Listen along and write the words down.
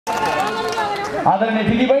आदरणीय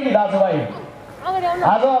दिदीबहिनी दाजुभाइ,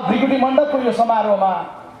 आज त्रिकुटी मण्डपको यो समारोहमा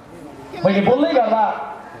मैले बोल्दै गर्दा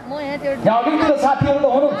यहाँ अलिकति साथीहरू त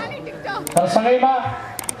हुनु, तर सँगैमा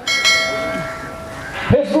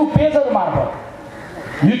फेसबुक पेजहरू मार्फत,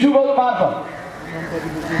 युट्युबहरू मार्फत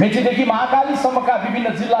मेचीदेखि महाकालीसम्मका विभिन्न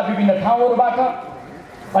जिल्ला, विभिन्न ठाउँहरूबाट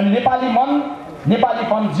अनि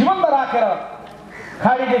नेपालीपन जीवन्त राखेर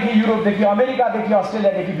खाडीदेखि युरोपदेखि अमेरिकादेखि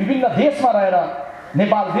अस्ट्रेलियादेखि विभिन्न देशमा रहेर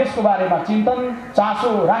नेपाल देशको बारेमा चिन्तन चासो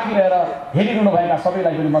राखिरहेर हेरिरहनु भएका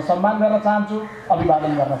सबैलाई पनि म सम्मान गर्न चाहन्छु,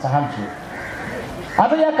 अभिवादन गर्न चाहन्छु।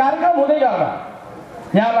 आज यहाँ कार्यक्रम हुँदै गर्दा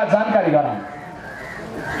यहाँलाई जानकारी गराउँ,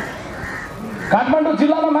 काठमाडौँ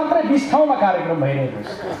जिल्लामा मात्रै 20 ठाउँमा कार्यक्रम भइरहेको छ,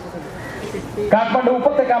 काठमाडौँ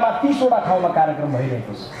उपत्यकामा 30 वटा ठाउँमा कार्यक्रम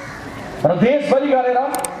भइरहेको छ र देशभरि गरेर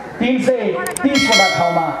 330 वटा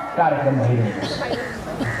ठाउँमा कार्यक्रम भइरहेको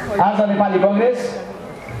छ। आज नेपाली कांग्रेस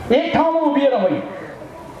एक ठाउँमा उभिएर होइन,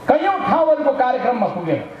 कैयौं ठाउँहरूको कार्यक्रममा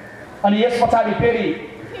पुगेर अनि यस पछाडि फेरि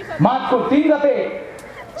माघको 3 गते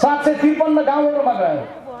 753 गाउँहरूमा गएर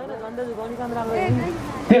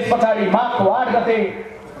त्यस पछाडि माघको 8 गते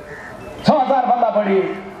 6000 भन्दा बढी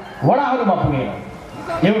वडाहरूमा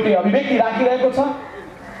पुगेर एउटै अभिव्यक्ति राखिरहेको छ,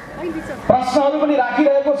 प्रश्नहरू पनि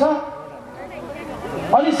राखिरहेको छ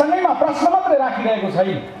अनि सँगैमा प्रश्न मात्रै राखिरहेको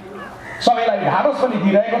छैन, सबैलाई ढाडस पनि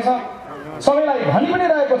दिइरहेको छ, सबैलाई भनि पनि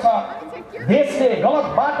रहेको छ देशले गलत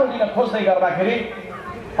बाटो लिन खोज्दै गर्दाखेरि,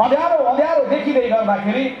 अँध्यारो देखिँदै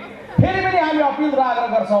गर्दाखेरि फेरि पनि हामी अपिल र आग्रह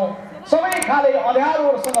गर्छौं, सबै खाले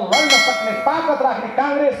अँध्यारोहरूसँग लड्न सक्ने ताकत राख्ने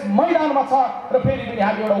कांग्रेस मैदानमा छ र फेरि पनि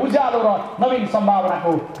हामी एउटा उज्यालो र नवीन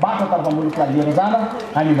सम्भावनाको बाटोतर्फ मुलुकलाई लिएर जान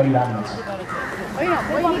हामी मैदानमा छौं।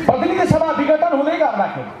 प्रतिनिधि सभा विघटन हुँदै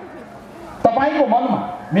गर्दाखेरि तपाईको मनमा,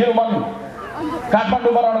 मेरो मनमा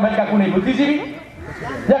काठमाडौँमा रहनुभएका कुनै बुद्धिजीवी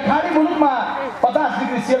या खाडी मुलुकमा 50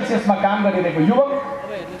 डिग्री सेल्सियसमा काम गरिरहेको युवक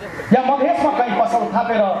या मधेसमा कहीँ पसल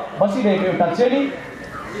थापेर बसिरहेको एउटा चेली,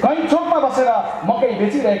 कहीँ चोकमा बसेर मकै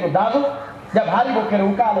बेचिरहेको दाजु या भारी बोकेर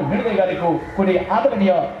उकालो हिँड्दै गरेको कुनै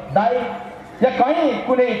आदरणीय दाइ या कहीँ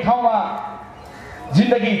कुनै ठाउँमा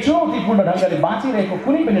जिन्दगी चुनौतीपूर्ण ढङ्गले बाँचिरहेको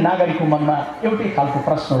कुनै पनि नागरिकको मनमा एउटै खालको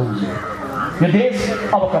प्रश्न उब्जियो, यो देश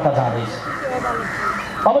अब कता जाँदैछ,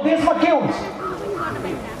 अब देशमा के हुन्छ?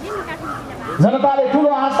 जनताले ठूलो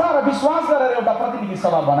आशा र विश्वास गरेर एउटा प्रतिनिधि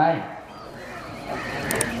सभा बनाए,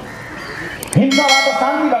 हिंसाबाट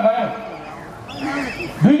शान्तिमा गयो,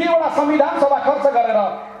 2वटा संविधान सभा खर्च गरेर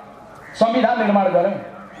संविधान निर्माण गर्यौं,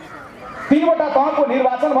 3 वटा तहको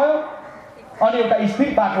निर्वाचन भयो अनि एउटा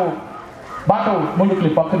स्थिरताको बाटो मुलुकले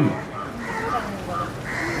पक्रियो।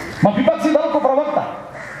 म विपक्षी दलको प्रवक्ता,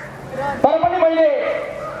 तर पनि मैले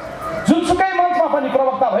जुनसुकै मञ्चमा पनि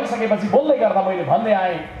प्रवक्ता भइसकेपछि बोल्दै गर्दा मैले भन्दै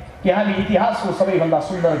आएँ कि हामी इतिहासको सबैभन्दा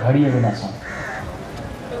सुन्दर घडीहरूमा छौं।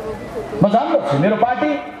 म जान्दछु मेरो पार्टी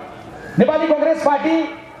नेपाली कांग्रेस पार्टी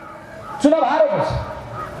चुनाव हारेको छ,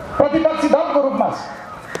 प्रतिपक्षी दलको रूपमा छ,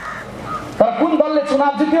 तर कुन दलले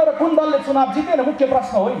चुनाव जित्यो र कुन दलले चुनाव जितेन मुख्य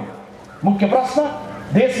प्रश्न होइन। मुख्य प्रश्न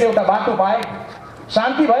देशले एउटा बाटो पाएको,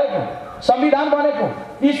 शान्ति भएको, संविधान बनेको,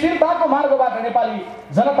 स्थिरताको मार्गबाट नेपाली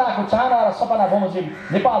जनताको चाहना र सपना बमोजिम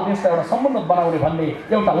नेपाल देशलाई एउटा समुन्नत बनाउने भन्ने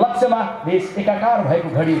एउटा लक्ष्यमा देश एकाकार भएको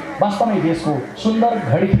घडी वास्तवमै देशको सुन्दर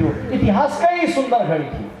घडी थियो, इतिहासकै सुन्दर घडी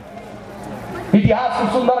थियो, इतिहासको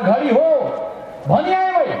सुन्दर घडी हो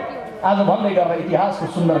भनिआए मैले। आज भन्दै गर्दा इतिहासको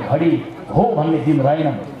सुन्दर घडी हो भन्ने दिन रहेन,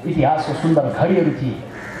 इतिहासको सुन्दर घडीहरू थिए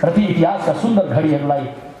र ती इतिहासका सुन्दर घडीहरूलाई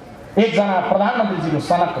एकजना प्रधानमन्त्रीजीको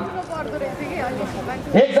सनक,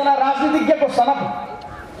 एकजना राजनीतिज्ञको सनक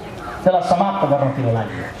त्यसलाई समाप्त गर्नतिर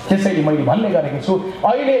लाग्यो। त्यसैले मैले भन्ने गरेको छु,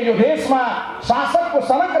 अहिले यो देशमा शासकको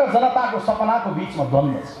सनक र जनताको सपनाको बीचमा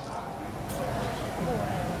द्वन्द्व छ।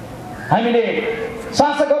 हामीले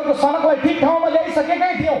शासकहरूको सनकलाई ठिक ठाउँमा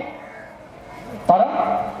ल्याइसकेकै थियौं, तर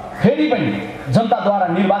फेरि पनि जनताद्वारा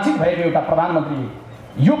निर्वाचित भएको एउटा प्रधानमन्त्रीले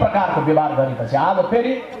यो प्रकारको व्यवहार गरेपछि आज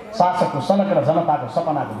फेरि शासकको सनक र जनताको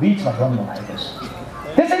सपनाको बीचमा द्वन्द्व भएको छ।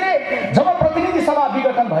 त्यसैले जब प्रतिनिधि सभा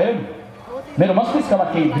विघटन भयो नि, मेरो मस्तिष्कमा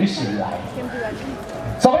केही दृश्यहरू आए।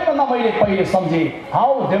 सबैभन्दा मैले पहिले सम्झे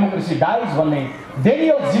हाउ डेमोक्रेसी डाइज भन्ने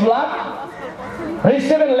डेनियल जिब्लाक र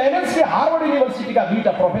स्टेभन लेवेन्सले हार्वर्ड युनिभर्सिटीका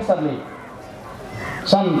 2टा प्रोफेसरले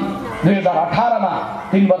सन् 2018 मा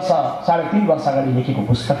 3 वर्ष 3.5 वर्ष अगाडि लेखेको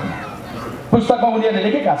पुस्तकमा उनीहरूले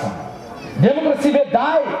लेखेका छन्, democracy will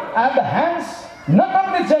die at the hands not of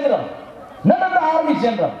the general, not of the army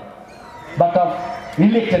general, but of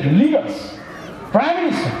elected leaders, prime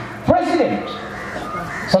minister, president.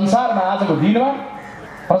 संसारमा आजको दिनमा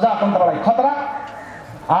प्रजातन्त्रलाई खतरा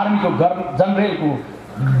आर्मीको जनरलको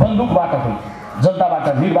बन्दुकबाट होइन, जनताबाट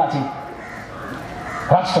निर्वाचित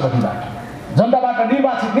राष्ट्रपतिबाट, जनताबाट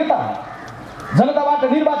निर्वाचित नेता, जनताबाट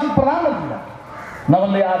निर्वाचित प्रधानमन्त्रीबाट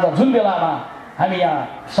नभन्दै आज जुन बेलामा हामी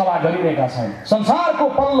यहाँ सभा गरिरहेका छौँ संसारको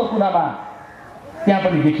पल्लो कुनामा त्यहाँ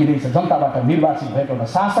पनि देखिरहेछ जनताबाट निर्वाचित भएको एउटा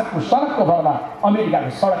शासकको सडकको भरमा अमेरिकाको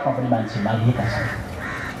सडकमा पनि मान्छे मारिएका छन्।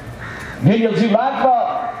 डेनियल जिब्लाट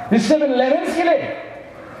र स्टेफन लेभेन्स्कीले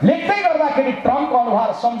लेख्दै गर्दाखेरि ट्रम्पको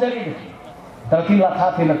अनुहार सम्झेरै देखे, तर तिनलाई थाहा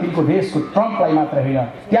थिएन तिनको देशको ट्रम्पलाई मात्र होइन,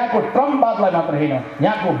 त्यहाँको ट्रम्पवादलाई मात्र होइन,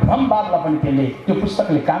 यहाँको भ्रमवादलाई पनि त्यसले त्यो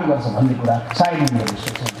पुस्तकले काम गर्छ भन्ने कुरा सायद उनीहरूले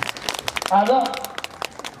सोचेन। आज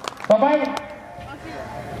तपाईँ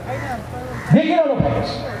देखिरहनु भएको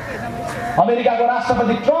छ अमेरिकाको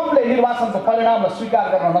राष्ट्रपति ट्रम्पले निर्वाचनको परिणामलाई स्वीकार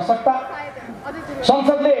गर्न नसक्दा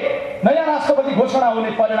संसदले नयाँ राष्ट्रपति घोषणा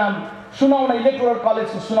हुने परिणाम सुनाउने इलेक्टोरल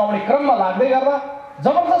कलेजको सुनाउने क्रममा लाग्दै गर्दा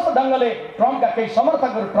जबरजस्त ढङ्गले ट्रम्पका केही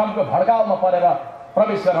समर्थकहरू ट्रम्पको भड्काउमा परेर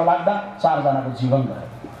प्रवेश गर्न लाग्दा 4 जनाको जीवन गयो।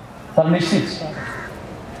 तर निश्चित छ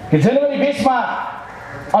कि जनवरी 20 मा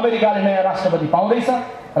अमेरिकाले नयाँ राष्ट्रपति पाउँदैछ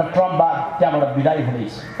र ट्रम्पबाद त्यहाँबाट विदाई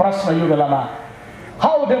हुँदैछ। प्रश्न यो बेलामा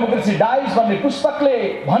हाउ डेमोक्रेसी डाइज भन्ने पुस्तकले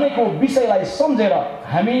भनेको विषयलाई सम्झेर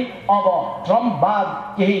हामी अब ट्रम्पवाद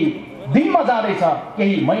केही दिनमा जाँदैछ,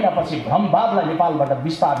 केही महिनापछि भ्रमवादलाई नेपालबाट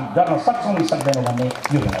विस्थापित गर्न सक्छौँ कि सक्दैनौँ भन्ने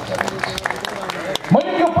यो हुन जरुरी छ।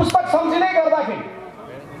 मैले त्यो पुस्तक सम्झिँदै गर्दाखेरि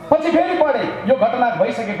पछि फेरि पढेँ, यो घटना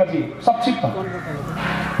भइसकेपछि संक्षिप्त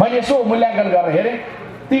मैले यसो मूल्याङ्कन गरेर हेरेँ,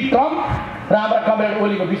 ती ट्रम्प र हाम्रा कमरेड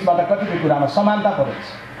ओलीको बिचमा त कतिपय कुरामा समानता परेछ।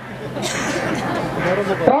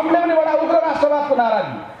 ट्रम्पले पनि बडा उग्र राष्ट्रवादको नारा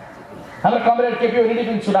दिए, हाम्रो कमरेड केपी ओलीले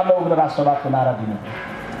पनि चुनावमा उग्र राष्ट्रवादको नारा दिनु।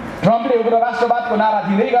 ट्रम्पले उग्र राष्ट्रवादको नारा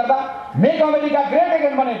दिँदै गर्दा मेक अमेरिका ग्रेट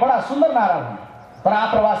अगेन भने बडा सुन्दर नारा हुने, तर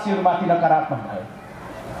आप्रवासीहरूमाथि नकारात्मक भयो।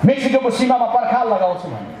 मेक्सिकोको सीमामा पर्खाल लगाउँछु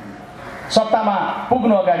भने सत्तामा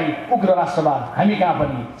पुग्नु अगाडि उग्र राष्ट्रवाद हामी कहाँ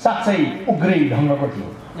पनि साँच्चै उग्रै ढङ्गको थियो।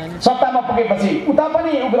 सत्तामा पुगेपछि उता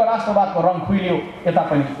पनि उग्र राष्ट्रवादको रङ खुइल्यो, यता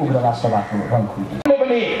पनि उग्र राष्ट्रवादको रङ खुइल्यो।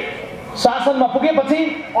 पनि शासनमा पुगेपछि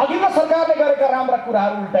अघिल्लो सरकारले गरेका राम्रा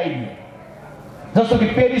कुराहरू उल्टाइदिए, जस्तो कि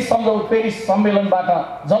पेरिस सम्मेलनबाट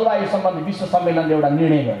जलवायु सम्बन्धी विश्व सम्मेलनले एउटा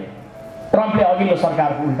निर्णय गर्यो, ट्रम्पले अघिल्लो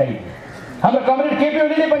सरकारको उल्टाइदिए। हाम्रो कमरेड केपी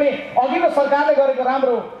ओलीले पनि अघिल्लो सरकारले गरेको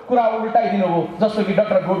राम्रो कुरा उल्टाइदिनु हो, जस्तो कि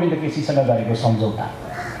डाक्टर गोविन्द केसीसँग गरेको सम्झौता।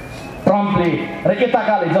 ट्रम्पले र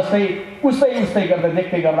यताकाले जस्तै उस्तै गर्दै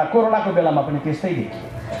देख्दै गर्दा कोरोनाको बेलामा पनि त्यस्तै देखियो।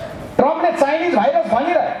 ट्रम्पले चाइनिज भाइरस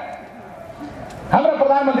भनिरहे, हाम्रो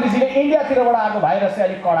प्रधानमन्त्रीजीले इन्डियातिरबाट आएको भाइरस चाहिँ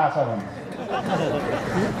अलिक कडा छ भने,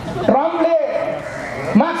 ट्रम्पले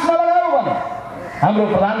मास्क नलगाऊ भने हाम्रो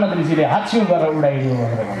प्रधानमन्त्रीजीले हाच्छिउँ गरेर उडाइदियो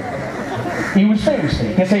भनेर भन्नु। यी उस्तै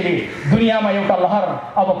त्यसैले दुनियाँमा एउटा लहर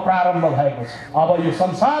अब प्रारम्भ भएको छ। अब यो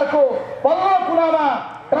संसारको पल्लो कुनामा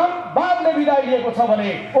ट्रम्पवादले बिदाई लिएको छ भने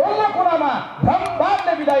ओल्लो कुनामा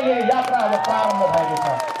भ्रमवादले बिदाई लिने यात्रा अब प्रारम्भ भएको छ।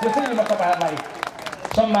 त्यसैले म तपाईँहरूलाई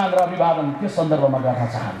सम्मान र अभिवादन त्यस सन्दर्भमा गर्न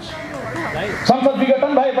चाहन्छु। संसद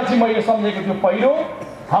विघटन भएपछि मैले सम्झेको त्यो पहिलो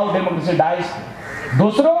हाउ डेमोक्रेसी डाइज,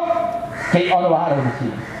 दोस्रो केही अनुहारहरू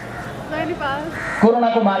थिए,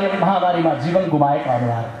 कोरोनाको महामारीमा जीवन गुमाएका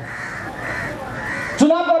अनुहार।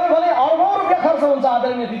 चुनाव गरे भने अर्बौं रुपियाँ खर्च हुन्छ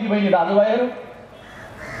आदरणीय दिदीबहिनी दाजुभाइहरू।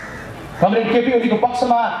 कमरेड केपी ओलीको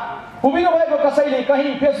पक्षमा उभिनु भएको कसैले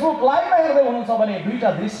कहीँ फेसबुक लाइभमा हेर्दै हुनुहुन्छ भने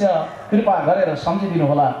दुईटा दृश्य कृपा गरेर सम्झिदिनु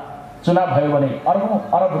होला। चुनाव भयो भने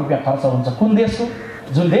अरब रुपियाँ खर्च हुन्छ। कुन देशको?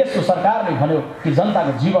 जुन देशको सरकारले भन्यो कि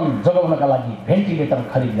जनताको जीवन जोगाउनका लागि भेन्टिलेटर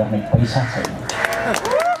खरिद गर्ने पैसा छैन।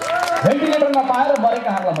 भेन्टिलेटर नपाएर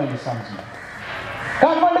मरेकाहरूलाई मैले सम्झेँ।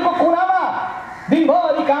 काठमाडौँको कुनामा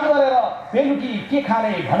दिनभरि काम गरेर बेलुकी के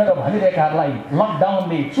खाने भनेर भनिरहेकाहरूलाई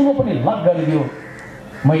लकडाउनले चुलो पनि लक गरिदियो।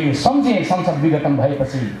 मैले सम्झेँ संसद विघटन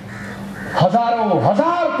भएपछि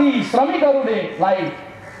हजार ती श्रमिकहरूलाई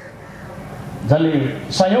जसले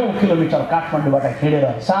 100 किलोमिटर काठमाडौँबाट हिँडेर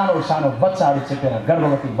सानो बच्चाहरू चेपेर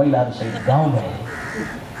गर्भवती महिलाहरूसहित गाउँ गए।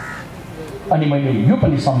 अनि मैले यो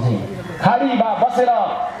पनि सम्झेँ, खाडीमा बसेर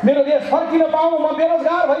मेरो देश फर्किन पाऊँ, म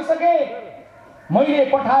बेरोजगार भइसकेँ, मैले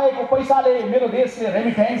पठाएको पैसाले मेरो देशले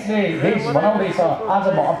रेमिटेन्सले देश बनाउँदैछ, आज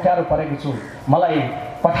म अप्ठ्यारो परेको छु, मलाई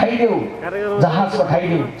पठाइदेऊ, जहाज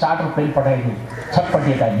पठाइदेऊ, चार्टर प्लेन पठाइदेऊ।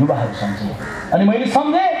 छटपटिएका युवाहरू सम्झे। अनि मैले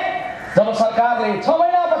सम्झेँ जब सरकारले 6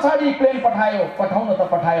 महिना पछाडि प्लेन पठाउन त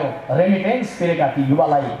पठायो, रेमिटेन्स तिरेका ती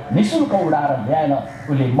युवालाई निःशुल्क उडाएर ल्याएन,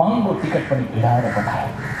 उसले महँगो टिकट पनि भिडाएर पठायो।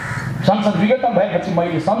 संसद विघटन भएपछि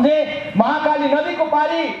मैले सम्झेँ महाकाली नदीको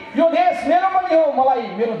पारी यो देश मेरो पनि हो, मलाई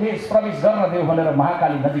मेरो देश प्रवेश गर्न देऊ भनेर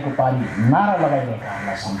महाकाली नदीको पारी नारा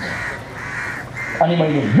लगाइरहेकाहरूलाई सम्झेँ। अनि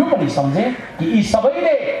मैले यो पनि सम्झेँ कि यी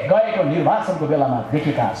सबैले गएको निर्वाचनको बेलामा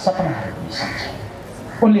देखेका सपनाहरू पनि सम्झेँ।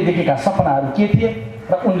 उनले देखेका सपनाहरू के थिए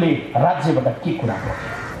र उनले राज्यबाट के कुरा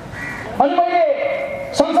गरे। अनि मैले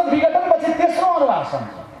संसद विघटनपछि तेस्रो अनुहार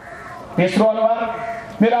सम्झेँ। तेस्रो अनुहार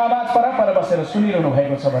मेरो आवाज पर बसेर सुनिरहनु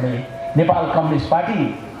भएको छ भने Nepal communist party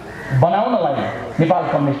बनाउनलाई, Nepal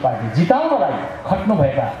communist party जिताउनलाई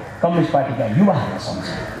खट्नुभएका communist पार्टीका युवाहरूलाई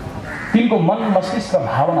सम्झे, तिनको मन मस्तिष्क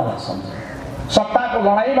भावनालाई सम्झे। सत्ताको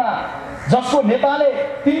लडाइँमा जसको नेताले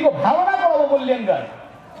तिनको भावनाको अवमूल्यन गरे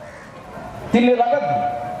तिनले रगत दिए।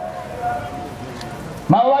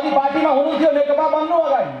 माओवादी पार्टीमा हुनुहुन्थ्यो, नेकपा बन्नु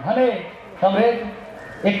अगाडि भने कमरेड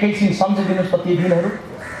एकैछिन सम्झिदिनुहोस् त ती दिनहरू।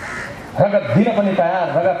 रगत दिन पनि तयार,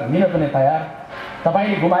 रगत लिन पनि तयार।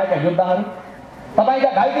 तपाईँले गुमाएका योद्धाहरू, तपाईँका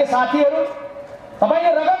घाइते साथीहरू,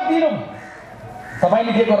 तपाईँले रगत दिनु,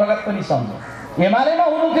 तपाईँले दिएको रगत पनि सम्झो। एमालेमा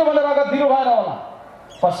हुनुहुन्थ्यो भने रगत दिनु भएन होला,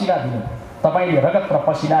 पसिना दिनु। तपाईँले रगत र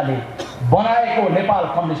पसिनाले बनाएको नेपाल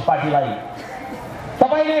कम्युनिस्ट पार्टीलाई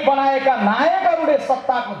तपाईँले बनाएका नायकहरूले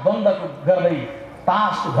सत्ताको द्वन्द्व गर्दै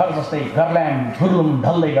तासको घर जस्तै गर्ल्यान्ड घुर्लुम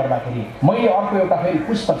ढल्दै गर्दाखेरि मैले अर्को एउटा फेरि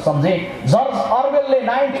पुस्तक सम्झेँ। जर्ज अर्वेलले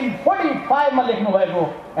 1945 मा लेख्नु भएको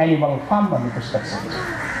एनिमल फार्म भन्ने पुस्तक सम्झेँ।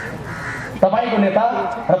 तपाईँको नेता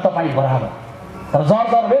र तपाईँ बराबर, तर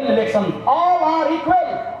जर्ज अर्वेलले लेख्छन् all are equal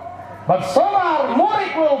but some are more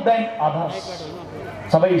equal than others।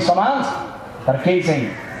 सबै समान तर केही चाहिँ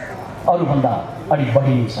अरूभन्दा अलि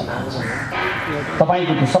बढी नै समान छ।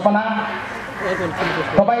 तपाईँको त्यो सपना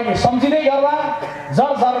तपाईँले सम्झिँदै गर्दा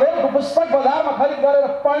जर्ज अर्वेलको पुस्तक बजारमा खरिद गरेर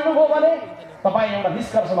पढ्नुभयो भने तपाईँ एउटा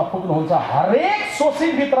निष्कर्षमा पुग्नुहुन्छ। हरेक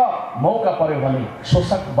शोषितभित्र मौका पर्यो भने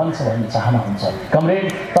शोषक बन्छ भन्ने चाहना हुन्छ। कमरेड,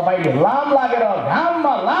 तपाईँले लाम लागेर,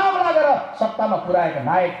 घाममा लाम लागेर सत्तामा पुर्याएका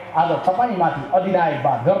नायक आज तपाईँमाथि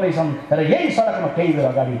अधिनायकवाद गर्दैछन् र यही सडकमा केही बेर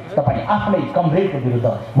अगाडि तपाईँ आफ्नै कमरेडको विरुद्ध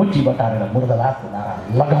मुट्ठी बटारेर मुर्दाबादको नारा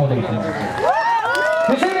लगाउँदै हुनुहुन्छ।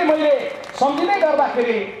 त्यसैले मैले सम्झिँदै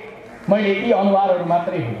गर्दाखेरि मैले यी अनुहारहरू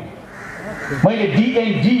मात्रै हो, मैले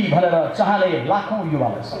डिएनडी भनेर चाहने लाखौं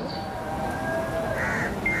युवालाई सम्झेँ।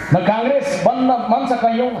 न कांग्रेस बन्न मन छ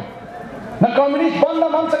कैयौँलाई, न कम्युनिस्ट बन्न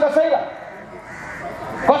मन छ कसैलाई।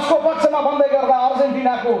 कसको पक्षमा भन्दै गर्दा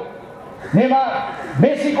अर्जेन्टिनाको नेमार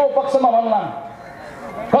मेसीको पक्षमा भन्लान्,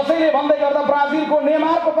 कसैले भन्दै गर्दा ब्राजिलको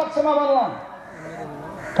नेमारको पक्षमा भन्लान्।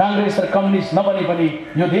 कांग्रेस र कम्युनिस्ट नबनी पनि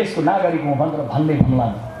यो देशको नागरिक हुँ भनेर भन्दै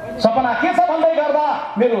भन्लान्। सपना के छ भन्दै गर्दा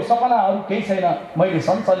मेरो सपनाहरू केही छैन। मैले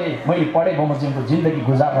सञ्चले मैले पढे बमोजिमको जिन्दगी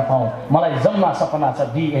गुजार्न पाऊँ, मलाई जम्मा सपना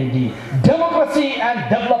छ डिएनडी, डेमोक्रेसी एन्ड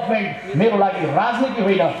डेभलपमेन्ट। मेरो लागि राजनीति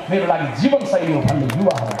होइन, मेरो लागि जीवनशैली हो भन्ने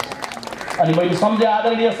युवाहरू। अनि मैले सम्झे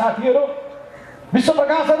आदरणीय साथीहरू, विश्व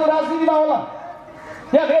प्रकाशहरू राजनीतिमा होला,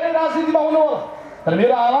 त्यहाँ धेरै राजनीतिमा हुनु होला, तर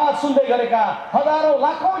मेरो आवाज सुन्दै गरेका हजारौं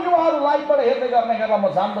लाखौं युवाहरू लाइभबाट हेर्दै गर्ने गरेर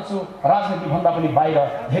म जान्दछु राजनीति भन्दा पनि बाहिर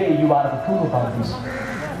धेरै युवाहरूको ठुलो पार्टी छ।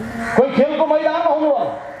 कोही खेलको मैदानमा हुनु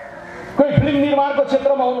होला, कोही फिल्म निर्माणको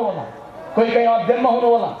क्षेत्रमा हुनु होला, कोही कहीँ अध्ययनमा हुनु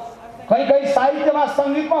होला, कहीँ कहीँ साहित्यमा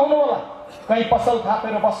सङ्गीतमा हुनु होला, कहीँ पसल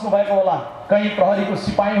थापेर बस्नु भएको होला, कहीँ प्रहरीको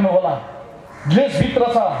सिपाही हुनु होला। ड्रेसभित्र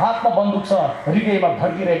छ, हातमा बन्दुक छ, हृदयमा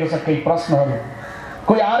धड्किरहेको छ केही प्रश्नहरू।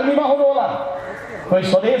 कोही आर्मीमा हुनु होला, कोही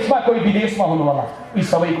स्वदेशमा, कोही विदेशमा हुनु होला। यी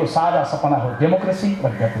सबैको साझा सपना हो डेमोक्रेसी र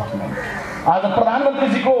डेभलपमेन्ट। आज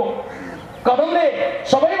प्रधानमन्त्रीजीको कदमले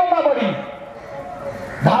सबैभन्दा बढी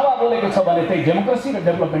धावा बोलेको छ भने त्यही डेमोक्रेसी र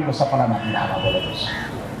डेभलपमेन्टको सपनामाथि धावा बोलेको छ।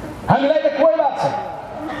 हामीलाई त कोही बात छैन,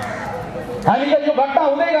 हामीलाई यो घटना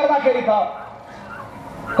हुँदै गर्दाखेरि त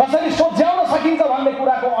कसरी सोझ्याउन सकिन्छ भन्ने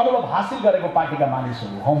कुराको अनुभव हासिल गरेको पार्टीका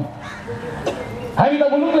मानिसहरू हौँ। हामी त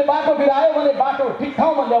मुलुकले बाटो बिरायो भने बाटो ठिक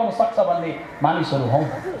ठाउँमा ल्याउन सक्छ भन्ने मानिसहरू हौँ।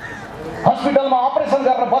 हस्पिटलमा अपरेसन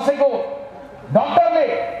गर्न बसेको डाक्टरले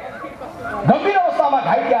गम्भीर अवस्थामा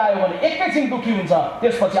घाइते आयो भने एकैछिन दुखी हुन्छ,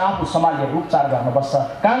 त्यसपछि आफू सम्हालेर उपचार गर्न बस्छ।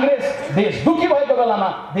 कांग्रेस देश दुखी भएको बेलामा,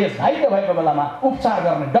 देश घाइते भएको बेलामा उपचार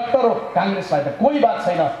गर्ने डाक्टर हो। कांग्रेसलाई त कोही बात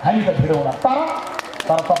छैन, हामी त भिडौँला।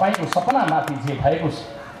 तर तपाईँको सपना माथि जे भएको छ,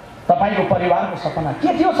 तपाईँको परिवारको सपना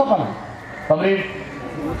के थियो? सपना कमरेड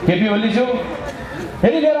केपी ओलीज्यू,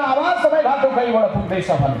 यदि मेरो आवाज तपाईँ बाटो कहीँबाट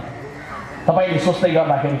पुग्दैछ भने तपाईँले सोच्दै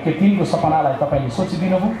गर्दाखेरि के तिनको सपनालाई तपाईँले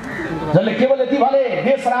सोचिदिनु हो? जसले केवल यति भने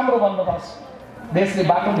देश राम्रो बन्नुपर्छ, देशले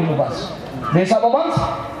बाटो दिनुपर्छ, देश अब बन्छ,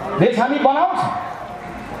 देश हामी बनाउँछ।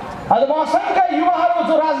 आज म असंख्य युवाहरू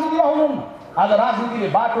जो राजनीतिमा हुनुहुन्न, आज राजनीतिले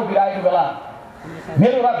बाटो बिराएको बेला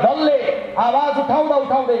मेरो र दलले आवाज उठाउँदा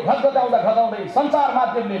उठाउँदै, घचघचाउँदै सञ्चार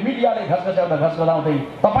माध्यमले, मिडियाले घचघचाउँदै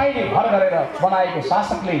तपाईँले भर गरेर बनाएको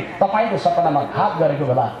शासकले तपाईँको सपनामा घात गरेको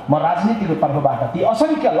बेला म राजनीतिको तर्फबाट ती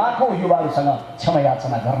असंख्य लाखौं युवाहरूसँग क्षमा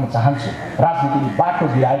याचना गर्न चाहन्छु। राजनीतिले बाटो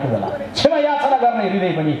बिराएको बेला क्षमा याचना गर्ने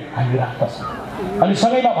हृदय पनि हामी राख्दछ। अनि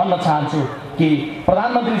सँगैमा भन्न चाहन्छु कि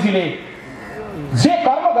प्रधानमन्त्रीजीले जे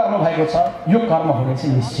कर्म गर्नुभएको छ यो कर्म हुने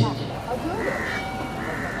चाहिँ निश्चित।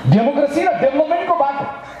 डेमोक्रेसी र डेभलपमेन्टको बाटो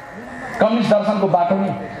कम्युनिस्ट दर्शनको बाटो नै।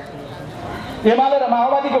 एमाले र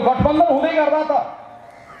माओवादीको गठबन्धन हुँदै गर्दा त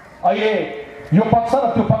अहिले यो पक्ष र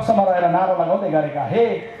त्यो पक्षमा रहेर नारा लगाउँदै गरेका हे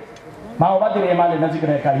माओवादी र एमाले नजिक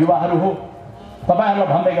रहेका युवाहरू हो, तपाईहरुलाई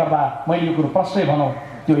भन्दै गर्दा मैले यो कुरो प्रश्नै भनौं,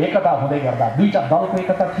 त्यो एकता हुँदै गर्दा दुईटा दलको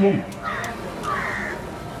एकता थिएन,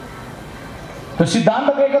 त्यो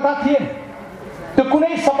सिद्धान्तको एकता थिएन, त्यो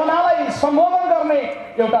कुनै सपनालाई सम्बोधन गर्ने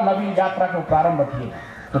एउटा नवीन यात्राको प्रारम्भ थिएन।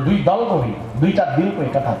 त्यो दुई दलको होइन, दुईटा दिलको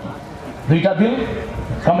एकता थियो। दुईटा दिल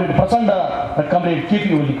कमरेड प्रचण्ड र कमरेड केपी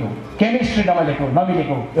ओलीको केमिस्ट्री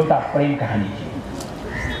नमिलेको एउटा प्रेम कहानी थियो।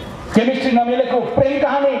 केमिस्ट्री नमिलेको प्रेम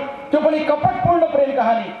कहानी, त्यो पनि कपटपूर्ण प्रेम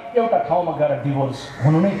कहानी एउटा ठाउँमा गएर डिभोर्स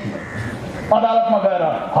हुनु नै थियो। अदालतमा गएर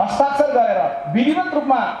हस्ताक्षर गरेर विधिवत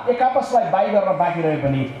रूपमा एक आपसलाई बाई गर्न बाँकी रहे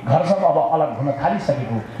पनि घर सब अब अलग हुन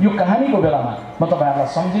थालिसकेको यो कहानीको बेलामा म तपाईहरुलाई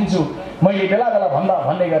सम्झिन्छु। मैले बेला बेला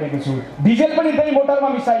भन्दै गरेको छु, डिजेल पनि त्यही मोटरमा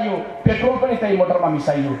मिसाइयो, पेट्रोल पनि त्यही मोटरमा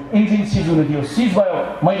मिसाइयो, इन्जिन सिज हुनु थियो, सिज भयो।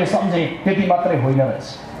 मैले सम्झे त्यति मात्रै होइन रहेछ।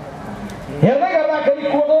 हेर्दै गर्दाखेरि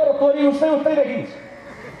कोदो र तोरी उस्तै उस्तै देखिन्छ।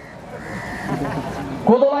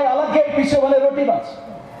 कोदोलाई अलग्गै पिस्यो भने रोटी बन्छ,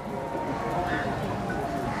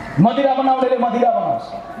 मदिरा बनाउनेले मदिरा बनाउँछ,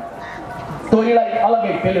 तोरीलाई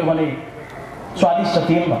अलग्गै पेल्यो भने स्वादिष्ट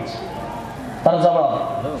तेल बन्छ। तर जब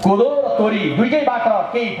कोदो र तोरी दुईटैबाट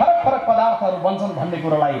केही फरक फरक पदार्थहरू बन्छन् भन्ने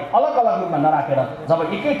कुरालाई अलग अलग रूपमा नराखेर जब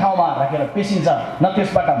एकै ठाउँमा राखेर पेसिन्छ, न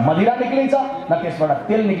त्यसबाट मदिरा निक्लिन्छ न त्यसबाट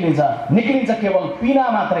तेल निक्लिन्छ केवल पिना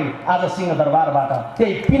मात्रै। आज सिंहदरबारबाट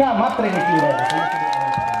त्यही पिना मात्रै निक्लिरहेको छ।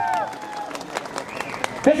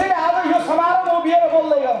 त्यसैले आज यो समारोहमा उभिएर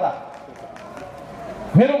बोल्दै गर्दा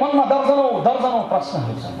मेरो मनमा दर्जनौं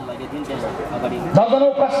प्रश्नहरू छन्।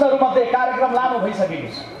 दर्जनौं प्रश्नहरूमध्ये कार्यक्रम लामो भइसकेको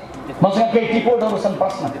छ। मसँग केही टिपोटहरू छन्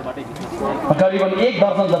प्रश्न, करिबन 1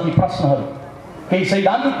 दर्जन जति प्रश्नहरू, केही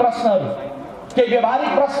सैद्धान्तिक प्रश्नहरू, केही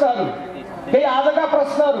व्यवहारिक प्रश्नहरू, केही आजका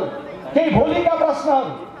प्रश्नहरू, केही भोलिका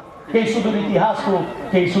प्रश्नहरू, केही सुदूर इतिहासको,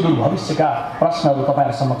 केही सुदूर भविष्यका प्रश्नहरू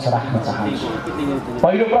तपाईहरु समक्ष राख्न चाहन्छु।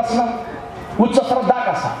 पहिलो प्रश्न उच्च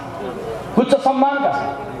श्रद्धाका साथ, उच्च सम्मानका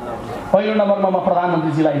साथ पहिलो नम्बरमा म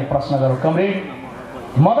प्रधानमन्त्रीजीलाई प्रश्न गरौँ। कमरेड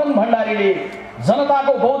मदन भण्डारीले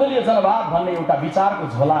जनताको बहुदलीय जनवाद भन्ने एउटा विचारको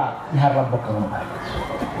झोला यहाँलाई बोकाउनु भएको छ।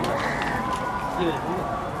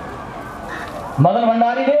 मदन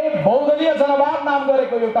भण्डारीले बहुदलीय जनवाद नाम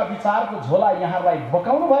गरेको एउटा विचारको झोला यहाँलाई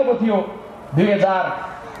बोकाउनु भएको थियो।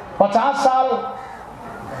 2050 साल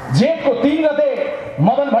जेठको 3 गते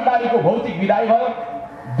मदन भण्डारीको भौतिक विदाई भयो।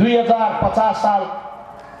 2050 साल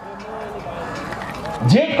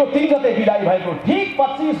जेठको 3 गते विदाई भएको ठीक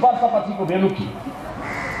 25 वर्षपछिको बेलुकी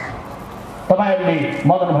तपाईहरुले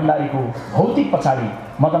मदन भण्डारीको भौतिक पछाडि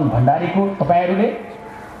मदन भण्डारीको तपाईहरुले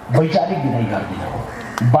वैचारिक विदाई गरिदिनु हो।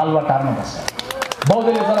 बालुवाटारमा बसेर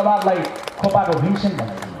बहुदलीय जनवादलाई खोपाको भीमसेन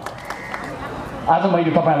बनाइदिनु। आज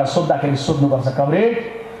मैले तपाईहरुलाई सोध्दाखेरि सोध्नुपर्छ कमरेड,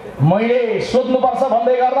 मैले सोध्नुपर्छ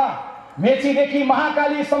भन्दै गर्दा मेचीदेखि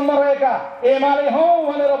महाकालीसम्म रहेका एमाले हौ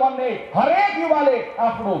भनेर भन्ने हरेक युवाले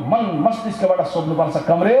आफ्नो मन मस्तिष्कबाट सोध्नुपर्छ,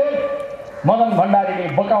 कमरेड मदन भण्डारीले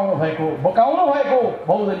बोकाउनु भएको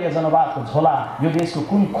बहुदलीय जनवादको झोला यो देशको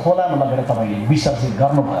कुन खोलामा लगेर तपाईले विसर्जित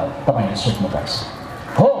गर्नुभयो, तपाईले सोध्नुपर्छ।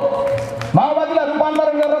 हो, माओवादीलाई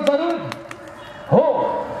रूपान्तरण गर्न जरुरी हो,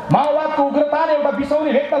 माओवादको उग्रताले एउटा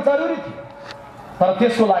बिसौनी भेट्न जरुरी थियो। तर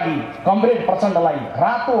त्यसको लागि कमरेड प्रचण्डलाई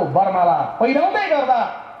रातो बर्माला पहिराउँदै गर्दा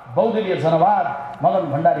बहुदलीय जनवाद, मदन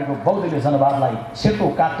भण्डारीको बहुदलीय जनवादलाई सेतो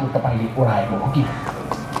कात्रु तपाईले ओढाएको हो कि?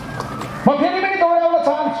 म फेरि पनि दोहोर्याउन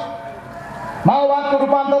चाहन्छु, माओवादको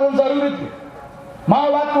रूपान्तरण जरुरी थियो,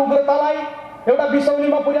 माओवादको उग्रतालाई एउटा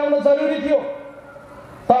बिसौनीमा पुर्याउन जरुरी थियो।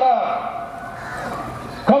 तर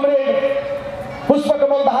कमरेड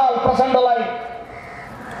पुष्पकमल दाहाल प्रचण्डलाई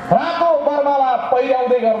रातो बर्माला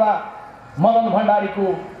पहिराउँदै गर्दा मदन भण्डारीको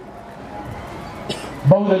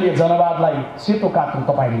बहुदलीय जनवादलाई सेतो कात्रु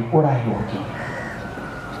तपाईले ओढाएको हो कि?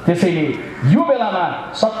 त्यसैले यो बेलामा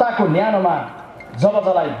सत्ताको न्यानोमा जब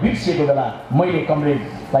जसलाई बिर्सिएको बेला मैले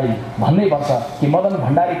कमरेडलाई भन्नै पर्छ कि मदन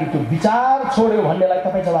भण्डारीको त्यो विचार छोड्यो भन्नेलाई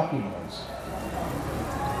तपाईँ जवाफ के दिनुहुन्छ?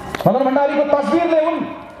 मदन भण्डारीको तस्बिरले हुन्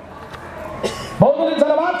बहुदलीय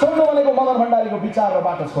जनवाद छोड्नु भनेको मदन भण्डारीको विचार र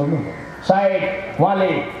बाटो छोड्नु हो। सायद उहाँले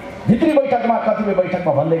भित्री बैठकमा कतिपय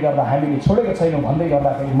बैठकमा भन्दै गर्दा हामीले छोडेको छैनौँ भन्दै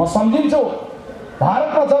गर्दाखेरि म सम्झिन्छु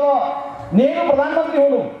भारतमा जब नेहरू प्रधानमन्त्री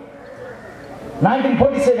हुनु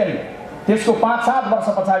 1947 त्यसको 5-7 वर्ष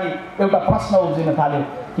पछाडि एउटा प्रश्न उब्जिन थाल्यो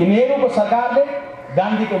कि नेहरूको सरकारले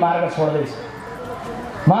गान्धीको मार्ग छोड्दैछ,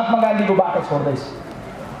 महात्मा गान्धीको बाटो छोड्दैछ।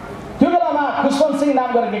 त्यो बेलामा खुशवन्त सिंह नाम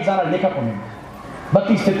गरेको एकजना लेखक हुनुहुन्थ्यो,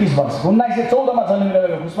 32-33 वर्ष, 1914 मा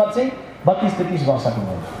जन्मिनुभएको खुशवन्त सिंह 32-33 वर्षको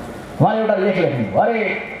हुनुहुन्थ्यो। उहाँले एउटा लेख लेख्नुभयो, अरे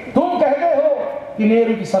तुम कहते हो कि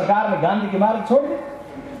नेहरू की सरकार ने गांधी के मार्ग छोड़ दिया,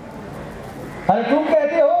 अरे तुम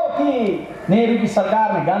कहते हो कि नेहरू की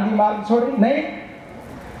सरकार ने गांधी मार्ग छोड़ दी, नहीं,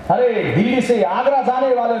 अरे दिल्ली से आगरा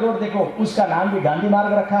जाने वाले रोड देखो उसका नाम भी गांधी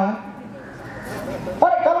मार्ग रखा है।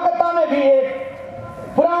 और कलकत्ता में भी एक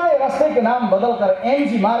पुराने रास्ते के नाम बदलकर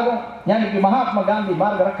एमजी मार्ग यानी कि महात्मा गांधी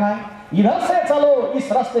मार्ग रखा है। इधर से चलो,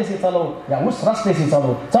 इस रास्ते से चलो या उस रास्ते से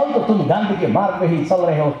चलो, चल तो तुम गांधी के मार्ग पे ही चल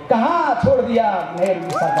रहे हो। कहाँ छोड़ दिया नेहरू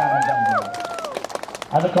की सरकार ने गांधी।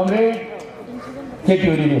 आज कमरेड केपी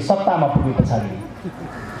ओलीले सत्तामा पुगे पछाडि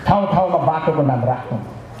ठाउँ ठाउँमा बाटोको नाम राख्नु।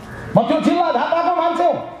 म त्यो जिल्ला झापाको मान्छे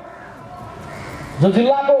हो, जो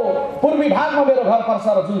जिल्लाको पूर्वी भागमा मेरो घर पर्छ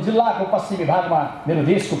र जुन जिल्लाको पश्चिमी भागमा मेरो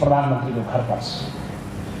देशको प्रधानमन्त्रीको घर पर्छ।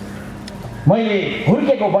 मैले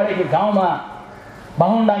हुर्केको बढेको गाउँमा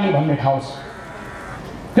बाहुनडाङ्गी भन्ने ठाउँ छ।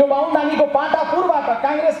 त्यो बाहुनडाङ्गीको पाटा पूर्वबाट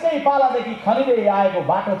काङ्ग्रेसकै पालादेखि खनिँदै आएको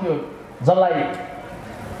बाटो थियो, जसलाई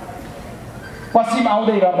पश्चिम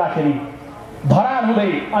आउँदै गर्दाखेरि धरान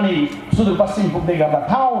हुँदै अनि सुदूरपश्चिम पुग्दै गर्दा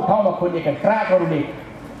ठाउँ ठाउँमा खोलिएका ट्र्याकहरूले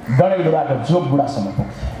डडेलधुराको जोगबुढासम्म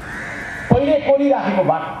पुग्थ्यो। पहिले कोलिराखेको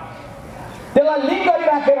बाटो, त्यसलाई लिङ्क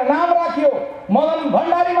गरिराखेर नाम राखियो मदन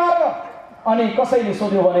भण्डारी मार्ग। अनि कसैले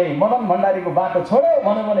सोध्यो भने मदन भण्डारीको बाटो छोड्यो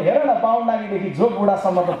भन्यो भने हेर न बाहुनडाङ्गीदेखि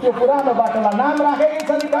जोगबुढासम्म त त्यो पुरानो बाटोलाई नाम राखेकै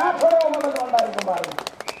छ नि, कहाँ छोड्यो मदन भण्डारीको मार्ग।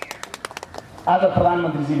 आज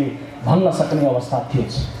प्रधानमन्त्रीजीले भन्न सक्ने अवस्था थियो।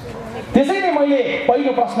 त्यसैले मैले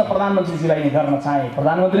पहिलो प्रश्न प्रधानमन्त्रीजीलाई नै गर्न चाहे।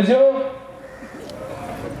 प्रधानमन्त्रीज्यू,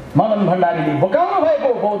 मदन भण्डारीले बोकाउनु भएको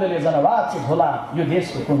बौद्धले जनवादको झोला यो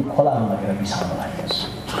देशको कुन खोलामा लगेर बिसाउनु भएको छ?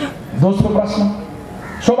 दोस्रो प्रश्न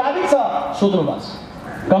स्वाभाविक छ, सोध्नुपर्छ।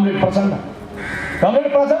 कमरेड प्रचण्ड,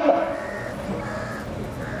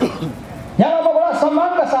 यहाँ म बडा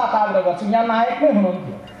सम्मानका साथ आग्रह गर्छु, यहाँ नायक नै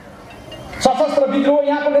हुनुहुन्थ्यो। सशस्त्र विद्रोह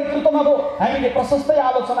यहाँको नेतृत्वमा भयो, हामीले प्रशस्तै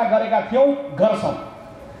आलोचना गरेका थियौँ, गर्छौँ।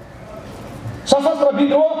 सशस्त्र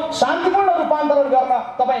विद्रोह शान्तिपूर्ण रूपान्तरण गर्न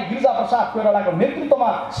तपाईँ गिरिजाप्रसाद कोइरालाको नेतृत्वमा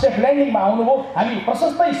सेफ ल्यान्डिङमा आउनुभयो, हामी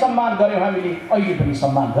प्रशस्तै सम्मान गर्यौँ, हामीले अहिले पनि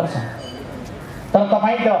सम्मान गर्छौँ। तर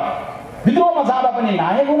तपाईँ त विद्रोहमा जाँदा पनि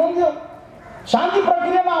नायक हुनुहुन्थ्यो, शान्ति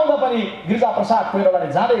प्रक्रियामा आउँदा पनि गिरिजाप्रसाद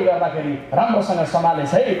कोइरालाले जाँदै गर्दाखेरि राम्रोसँग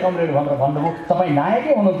सम्हालेछ है कमरेड भनेर भन्नुभयो, तपाईँ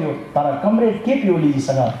नायकै हुनुहुन्थ्यो। तर कमरेड केपी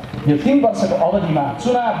ओलीजीसँग यो 3 वर्षको अवधिमा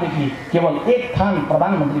चुनावदेखि केवल एक थान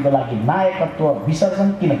प्रधानमन्त्रीको लागि नायकत्व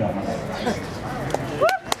विसर्जन किन गर्न गयो?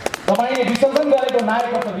 तपाईले विसर्जन गरेको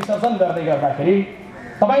नायकत्व विसर्जन गर्दै गर्दाखेरि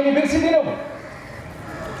तपाईले बिर्सिदिनु।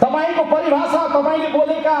 तपाईको परिभाषा, तपाईले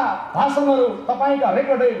बोलेका भाषणहरू, तपाईका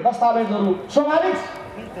रेकर्डेड दस्तावेजहरू स्वाभाविक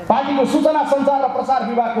पार्टीको सूचना सञ्चार र प्रसार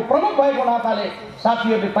विभागको प्रमुख भएको नाताले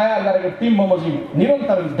साथीहरूले तयार गरेको टिम बमोजिम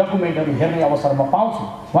निरन्तर डकुमेन्टहरू हेर्ने अवसर म पाउँछु।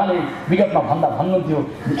 उहाँले विगतमा भन्नुहुन्थ्यो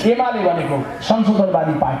एमाले भनेको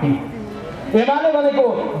संशोधनवादी पार्टी, एमाले भनेको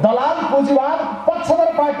दलाल पुँजीवाद पक्षधर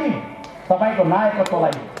पार्टी। तपाईको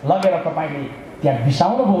नायकत्वलाई लगेर तपाईले त्यहाँ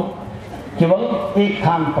बिसाउनु भयो। केवल एक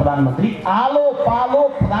थान प्रधानमन्त्री, आलो पालो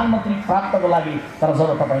प्रधानमन्त्री प्राप्तको लागि। तर जब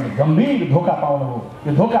तपाईले गम्भीर धोका पाउनुभयो,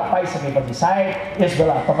 यो धोका पाइसकेपछि सायद यस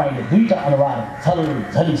बेला तपाईले दुईटा अनुहार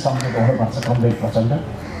झलझली सम्झेको हुनुपर्छ कमरेड प्रचण्ड।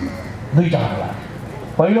 दुईटा अनुहार।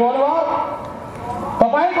 पहिलो अनुहार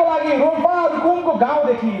तपाईको लागि रोल्पा रुकुमको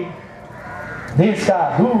गाउँदेखि देशका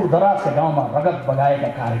दूर दराजका गाउँमा रगत बगाएका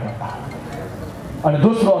कार्यकर्ता, अनि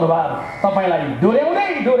दोस्रो अनुहार तपाईलाई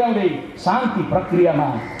डोर्याउँदै शान्ति प्रक्रियामा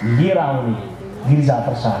लिएर आउने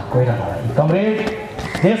गिरिजाप्रसाद कोइरालालाई। कमरेड,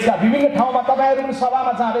 देशका विभिन्न ठाउँमा तपाईहरु पनि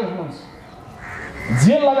सभामा जाँदै हुनुहुन्छ,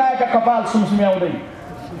 जेल लगाएका कपाल सुमसुम्याउँदै,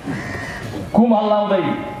 कुम हल्लाउँदै,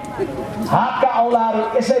 हातका औलाहरू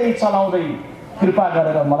यसरी चलाउँदै कृपा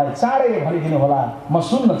गरेर मलाई चाँडै भनिदिनु होला, म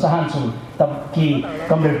सुन्न चाहन्छु तब कि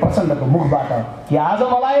कमरेड प्रचण्डको मुखबाट कि आज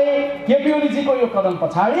मलाई केपी ओलीजीको यो कदम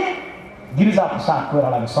पछाडि गिरिजाप्रसाद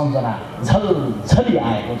कोइरालाको सम्झना झलझली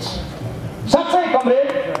आएको छ। साँच्चै कमरेड,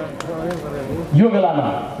 यो बेलामा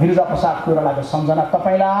गिरिजाप्रसाद कोइरालाको सम्झना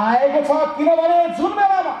तपाईलाई आएको छ, किनभने जुन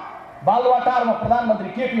बेलामा बालुवाटारमा प्रधानमन्त्री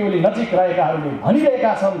केपी ओली नजिक रहेकाहरूले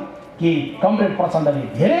भनिरहेका छन् कि कमरेड प्रचण्डले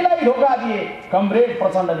धेरैलाई धोका दिए, कमरेड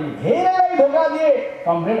प्रचण्डले धेरैलाई धोका दिए,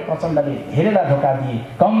 कमरेड प्रचण्डले धेरैलाई धोका दिए,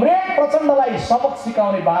 कमरेड प्रचण्डलाई सबक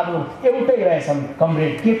सिकाउने बहादुर एउटै रहेछन्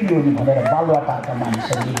कमरेड केपी ओली भनेर बालुवाटारका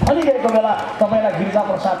मानिसहरूले भनिरहेको बेला तपाईलाई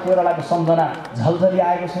गिरिजाप्रसाद कोइरालाको सम्झना झलझली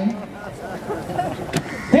आएको छैन?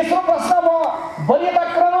 तेस्रो प्रश्न म वरियता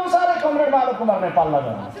क्रम अनुसारै कमरेड माधव कुमार नेपाललाई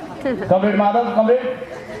गर्छु। कमरेड माधव, कमरेड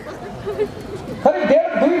करिब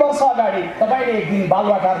 1.5-2 वर्ष अगाडि तपाईले एक दिन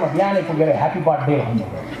बालुवाटारमा बिहानै पुगेर ह्यापी बर्थडे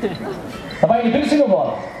भन्नुभयो। तपाईले बिर्सिनु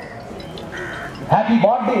भयो। ह्यापी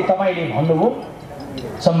बर्थडे तपाईले भन्नुभयो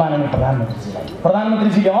सम्माननीय प्रधानमन्त्रीजीलाई।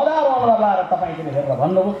 प्रधानमन्त्रीजीले अधार अनुहार लाएर तपाईले हेरेर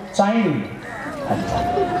भन्नुभयो चाहिँदैन।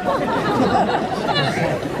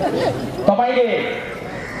 तपाईले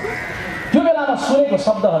त्यो बेलामा सुनेको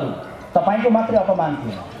शब्दहरू तपाईको मात्रै अपमान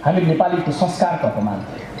थिएन, हामी नेपालीको संस्कारको अपमान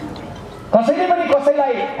थियो। कसैले पनि कसैलाई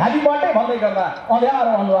सबैलाई ह्यापी बर्थडे भन्दै गर्दा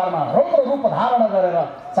अँध्यारो अनुहारमा रौद्र रूप धारण गरेर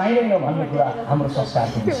चाहिँदैन भन्ने कुरा हाम्रो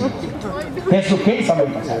संस्कारको विषय हो। त्यसको केही समय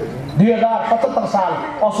पछाडि 2075 साल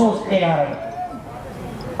असोज 11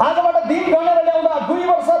 आजबाट दिन गनेर ल्याउँदा 2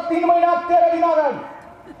 वर्ष 3 महिना 13 दिन अगाडि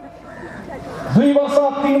 2 वर्ष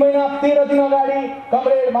 3 महिना 13 दिन अगाडि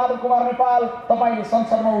कमरेड माधव कुमार नेपाल तपाईले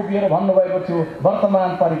संसदमा उभिएर भन्नुभएको थियो वर्तमान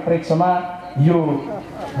परिप्रेक्ष्यमा यो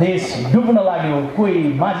देश डुब्न लाग्यो, कोही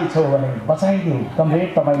माझी छौ भने बचाइदियो। कमरेड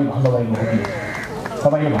तपाईले भन्नुभएको हो कि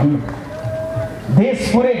तपाईले भन्नु देश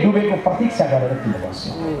पुरै डुबेको प्रतीक्षा गरेर किन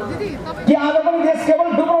बस्यो? कि आज पनि देश केवल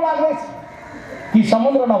डुब्न लाग्दैछ कि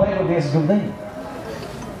समुद्र नभएको देश डुब्दैन?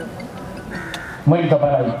 मैले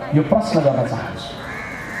तपाईलाई यो प्रश्न गर्न चाहन्छु।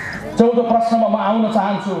 14औं प्रश्नमा म आउन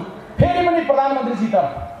चाहन्छु। फेरि पनि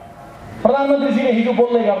प्रधानमन्त्रीजीले हिजो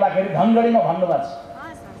बोल्दै गर्दाखेरि धनगढीमा भन्नुभएको छ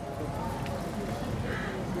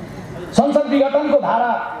संसद विघटनको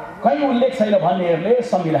धारा कहीँ उल्लेख छैन भन्नेहरूले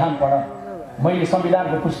संविधान पढ। मैले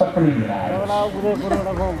संविधानको पुस्तक पनि लिएर आएँ।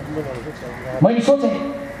 मैले सोचेँ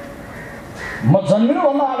म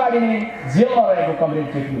जन्मिनुभन्दा अगाडि नै जेलमा रहेको कमरेड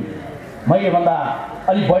केपी मैले भन्दा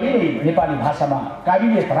अलि बढी नै नेपाली भाषामा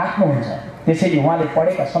काबिलियत राख्नुहुन्छ, त्यसैले उहाँले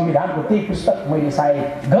पढेका संविधानको त्यही पुस्तक मैले सायद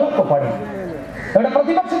गलत पो पढेँ। एउटा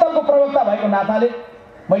प्रतिपक्षी दलको प्रवक्ता भएको नाताले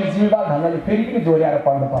मैले जिम्मेवार ढङ्गले फेरि पनि दोहोऱ्याएर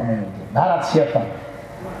पढ्नु पर्ने हुन्थ्यो। धारा 76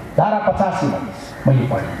 धारा 85 मैले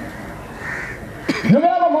पढेँ। यो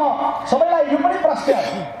बेलामा म सबैलाई यो पनि प्रश्न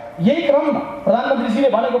यही क्रममा प्रधानमन्त्रीजीले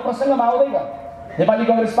भनेको प्रसङ्गमा आउँदै गयो। नेपाली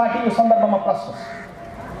कांग्रेस पार्टीको सन्दर्भमा प्रश्न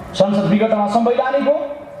संसद विघटन असंवैधानिक हो,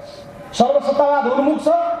 सर्वसत्तावाद उन्मुख छ,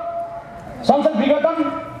 संसद विघटन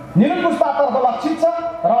निरङ्कुशतातर्फ लक्षित छ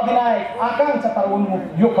र अधिनायक आकांक्षातर्फ उन्मुख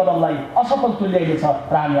यो कदमलाई असफल तुल्याइनेछ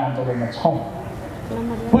र हामी आन्दोलनमा छौँ।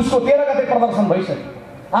 पुसको 13 गते प्रदर्शन भइसक्यो,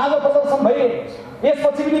 आज प्रदर्शन भइरहेको छ।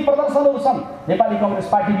 यसपछि पनि प्रदर्शनहरू छन्। नेपाली कांग्रेस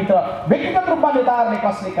पार्टीभित्र व्यक्तिगत रूपमा नेताहरूले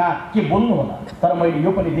कसले कहाँ के बोल्नु होला, तर मैले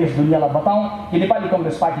यो पनि देश दुनियाँलाई बताउँ कि नेपाली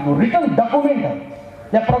कांग्रेस पार्टीको रिटर्न डकुमेन्टहरू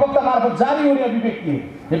या प्रवक्ता मार्फत जारी हुने अभिव्यक्ति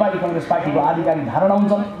नेपाली कांग्रेस पार्टीको आधिकारिक धारणा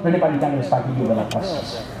हुन्छन् र नेपाली कांग्रेस पार्टी यो बेला प्रश्न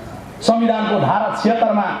छ। संविधानको धारा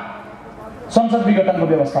 76 मा संसद विघटनको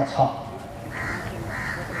व्यवस्था छ।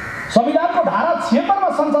 संविधानको धारा 76 मा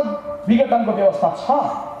संसद विघटनको व्यवस्था छ,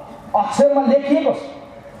 अक्षरमा लेखिएको छ।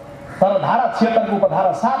 तर धारा 76 को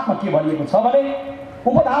उपधारा 7 मा के भनिएको छ भने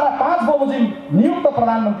उपधारा 5 बमोजिम नियुक्त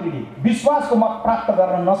प्रधानमन्त्रीले विश्वासको मत प्राप्त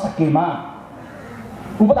गर्न नसकेमा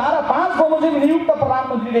उपधारा 5 बमोजिम नियुक्त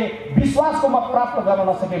प्रधानमन्त्रीले विश्वासको मत प्राप्त गर्न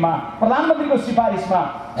नसकेमा प्रधानमन्त्रीको सिफारिसमा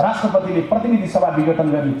राष्ट्रपतिले प्रतिनिधि सभा विघटन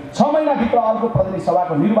गरी 6 महिनाभित्र अर्को प्रतिनिधि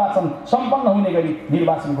सभाको निर्वाचन सम्पन्न हुने गरी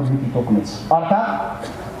निर्वाचनको मिति तोक्नेछ। अर्थात्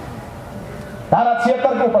धारा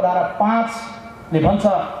 76 को उपधारा 5 ले भन्छ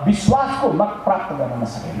विश्वासको मत प्राप्त गर्न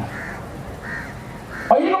नसकेमा।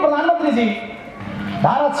 अहिलेको प्रधानमन्त्रीजी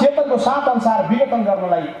धारा 76 को 7 अनुसार विघटन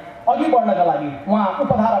गर्नलाई अघि बढ्नका लागि उहाँ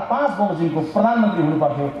उपधारा 5 बमोजिमको प्रधानमन्त्री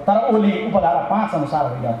हुनुपर्थ्यो, तर ओली उपधारा 5 अनुसार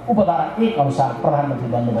होइन उपधारा 1 अनुसार प्रधानमन्त्री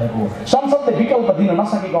बन्नुभएको हो। संसदले विकल्प दिन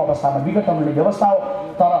नसकेको अवस्थामा विघटन हुने व्यवस्था हो,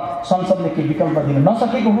 तर संसदले के विकल्प दिन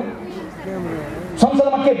नसकेको हो?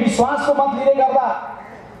 संसदमा के विश्वासको मत लिने गर्दा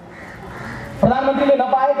प्रधानमन्त्रीले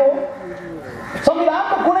नपाएको हो?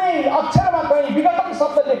 संविधानको कुनै अक्षरमा कहीँ विघटन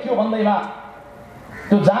शब्द लेखियो भन्दैमा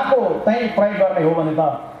त्यो जहाँको त्यही प्रयोग गर्ने हो भने त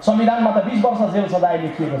संविधानमा त 20 वर्ष जेल सजाय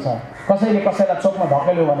लेखिएको छ। कसैले कसैलाई चोकमा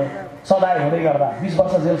धकेल्यो भने सजाय हुँदै गर्दा 20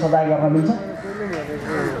 वर्ष जेल सजाय गर्न मिल्छ?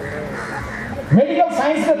 मेडिकल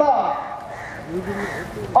साइन्सले त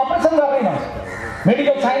अपरेसन गर्दैन,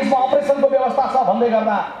 मेडिकल साइन्समा अपरेसनको व्यवस्था छ भन्दै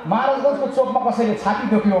गर्दा महाराजगञ्जको चोकमा कसैले छाती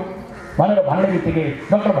दुख्यो भनेर भन्ने बित्तिकै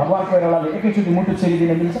डाक्टर भगवान कोइरालाले एकैचोटि मुटु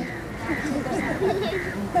छिरिदिन मिल्छ?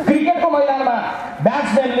 क्रिकेटको मैदानमा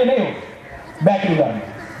ब्याट्सम्यानले नै हो ब्याटिङ गर्ने,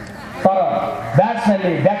 तर ब्याट्सम्यानले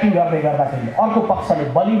ब्याटिङ गर्दै गर्दाखेरि अर्को पक्षले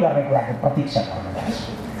बलिङ गर्ने कुराको प्रतीक्षा गर्नुपर्छ।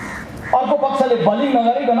 अर्को पक्षले बलिङ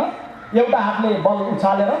नगरिकन एउटा हातले बल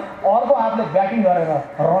उछालेर अर्को हातले ब्याटिङ गरेर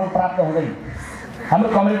रन प्राप्त हुँदैन। हाम्रो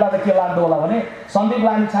कमरेडलाई त के लाग्दो होला भने सन्दीप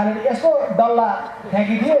लामी छानेले यस्तो डल्ला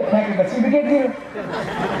फ्याँकिदियो, फ्याँकेपछि विकेट दियो।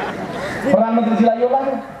 प्रधानमन्त्रीजीलाई यो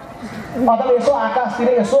लाग्यो, अथवा यसो आकाशतिर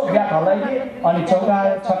यसो ब्याट हल्लाइदिए अनि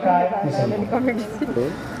चौकायो छक्कायो। त्यसैले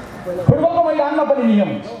फुटबलको मैदानमा पनि नियम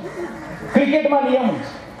हुन्छ, क्रिकेटमा नियम हुन्छ,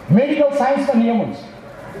 मेडिकल साइन्समा नियम हुन्छ,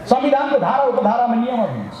 संविधानको धारा उपधारामा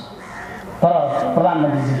नियमहरू हुन्छ, तर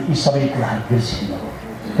प्रधानमन्त्रीजीले यी सबै कुराहरू बिर्सिदिनु।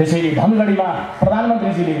 त्यसैले धनगढीमा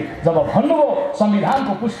प्रधानमन्त्रीजीले जब भन्नुभयो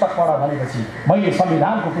संविधानको पुस्तक पढ भनेपछि मैले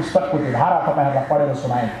संविधानको पुस्तकको त्यो धारा तपाईँहरूलाई पढेर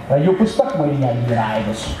सुनाएँ र यो पुस्तक मैले यहाँ लिएर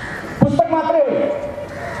आएको छु। पुस्तक मात्रै हो,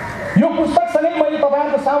 यो पुस्तकसँगै मैले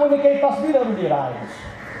तपाईँहरूको सामुन्ने केही तस्बिरहरू लिएर आएको छु।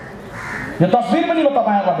 यो तस्बिर पनि म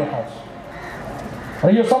तपाईँहरूलाई देखाउँछु। र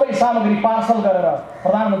यो सबै सामग्री पार्सल गरेर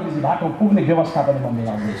प्रधानमन्त्रीजी बाटो पुग्ने व्यवस्था पनि म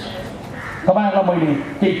मिलाउँदैछु। तपाईँहरूलाई मैले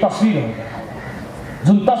केही तस्बिरहरू देखाएँ,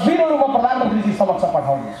 जुन तस्बिरहरू म प्रधानमन्त्रीजी समक्ष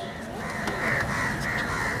पठाउँदैछु।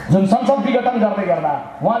 जुन संसद विघटन गर्दै गर्दा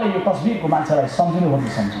उहाँले यो तस्बिरको मान्छेलाई सम्झिनु हो कि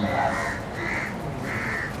सम्झिनु भयो।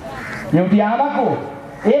 एउटी आमाको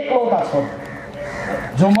एकलौता छोरो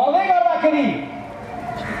जो मर्दै गर्दाखेरि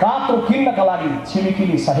कात्रो किन्नका लागि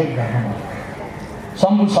छिमेकीले सहयोग गर्नुभयो।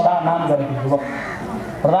 शम्भु सदा नाम गरेको युवक।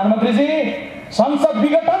 प्रधानमन्त्रीजी, संसद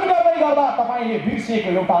विघटन गर्दै गर्दा तपाईँले बिर्सिएको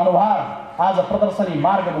एउटा अनुहार आज प्रदर्शनी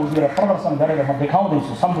मार्गमा उभिएर प्रदर्शन गरेर म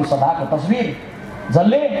देखाउँदैछु। शम्भु सदाको तस्बिर,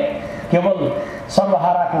 जसले केवल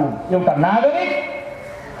सर्वहाराको एउटा नागरिक,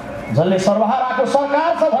 जसले सर्वहाराको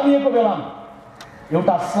सरकार छ भनिएको बेलामा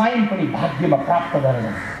एउटा स्लाइन पनि भाग्यमा प्राप्त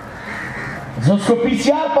गरेन, जसको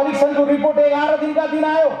पिसिआर परीक्षणको रिपोर्ट 11 दिनका दिन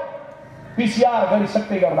आयो। पिसिआर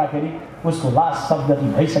गरिसक्दै गर्दाखेरि उसको लास सद्गति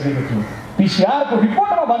भइसकेको थियो। पिसिआरको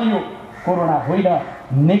रिपोर्टमा भनियो कोरोना होइन,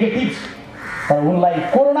 नेगेटिभ, तर उनलाई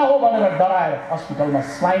कोरोना हो भनेर डराएर अस्पतालमा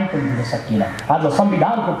स्लाइन पनि दिन सकिएन। आज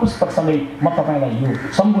संविधानको पुस्तकसँगै म तपाईँलाई यो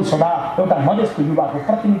शम्भु सदा एउटा मधेसको युवाको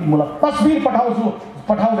प्रतिनिधिमूलक तस्बिर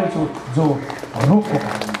पठाउँदैछु जो रोगको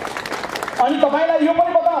कारण। अनि तपाईँलाई यो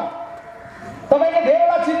पनि बताऊ, तपाईँले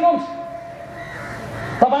धेरैवटा चिन्नुहुन्छ,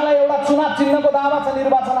 तपाईँलाई एउटा चुनाव चिन्हको दावा छ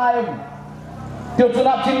निर्वाचन आयोग। त्यो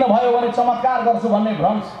चुनाव चिन्ह भयो भने चमत्कार गर्छु भन्ने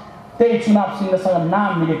भ्रम छ। त्यही चुनाव चिन्हसँग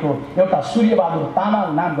नाम मिलेको एउटा सूर्यबहादुर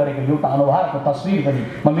तामाङ नाम गरेको एउटा अनुहारको तस्बिर पनि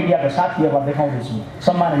म मिडियाको साथीहरूलाई देखाउँदैछु।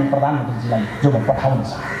 सम्माननीय प्रधानमन्त्रीजीलाई जो म पठाउन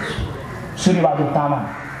चाहन्छु। सूर्यबहादुर तामाङ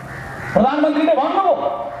प्रधानमन्त्रीले भन्नुभयो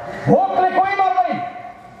भोकले कोही मर्दैन,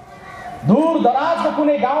 दूर दराजको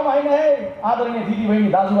कुनै गाउँमा होइन। है आदरणीय दिदीबहिनी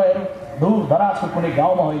दाजुभाइहरू, दूर दराजको कुनै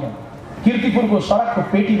गाउँमा होइन, कीर्तिपुरको सडकको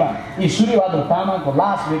पेटीमा यी सूर्यबहादुर तामाङको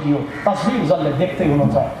लास भेटियो। तस्बिर जसले देख्दै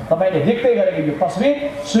हुनुहुन्छ, तपाईँले देख्दै गरेको यो तस्बिर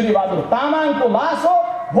सूर्यबहादुर तामाङको लास हो।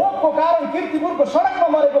 भोकको कारण कीर्तिपुरको सडकमा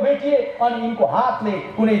मरेको भेटिए अनि यिनको हातले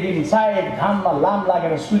कुनै दिन सायद घाममा लाम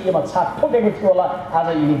लागेर सूर्यमा छाप ठोकेको थियो होला। आज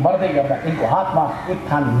यिनी मर्दै गर्दा यिनको हातमा एक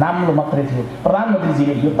थान नाम्लो मात्रै थियो।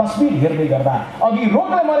 प्रधानमन्त्रीजीले यो तस्बिर हेर्दै गर्दा, अघि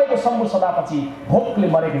रोगले मरेको शम्भु सदापछि भोकले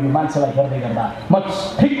मरेको यो मान्छेलाई हेर्दै गर्दा म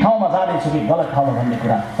ठिक ठाउँमा जाँदैछु कि गलत ठाउँमा भन्ने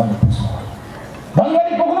कुरा पनि बुझ्नु।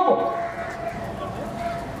 धनगढी पुग्नुभयो,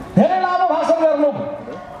 धेरै लामो भाषण गर्नुभयो,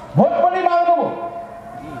 भोट पनि माग्नुभयो,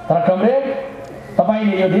 तर कमरेड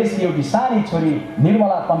तपाईँले यो देशकी एउटी सानी छोरी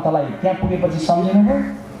निर्मला पन्तलाई त्यहाँ पुगेपछि सम्झिनुभयो?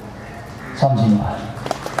 सम्झिनु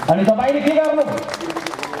भयो। अनि तपाईँले के गर्नुभयो?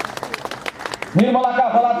 निर्मलाका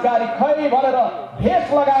बलात्कारी खै भनेर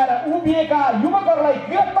भेष लगाएर उभिएका युवकहरूलाई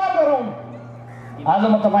गिरफ्तार गरौँ। आज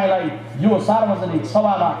म तपाईँलाई यो सार्वजनिक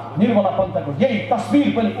सभामा निर्मला पन्तको यही तस्बिर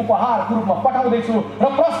पनि उपहारको रूपमा पठाउँदैछु र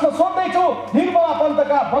प्रश्न सोध्दैछु, निर्मला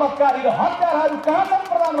पन्तका बलात्कारी र हत्याराहरू कहाँ छन्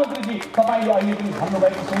प्रधानमन्त्रीजी? तपाईँले अहिले पनि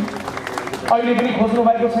भन्नुभएको छैन, अहिले पनि खोज्नु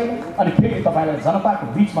भएको छैन। अनि फेरि तपाईँलाई जनताको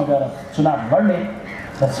बिचमा गएर चुनाव लड्ने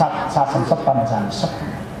र शासन सत्तामा जान सक्दैन।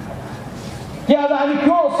 के आज हामी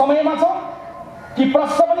त्यो समयमा छौँ कि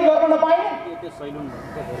प्रश्न पनि गर्न नपाइने,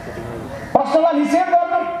 प्रश्नलाई निषेध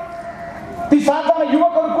गर्न? ती 7 जना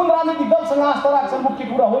युवकहरू कुन राजनीतिक दलसँग आस्था राख्छन् मुख्य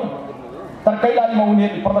कुरा होइन, तर कैलालीमा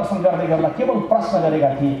उनीहरूले प्रदर्शन गर्दै गर्दा केवल प्रश्न गरेका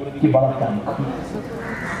थिए कि बलात्कार।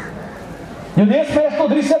 यो देशमा यस्तो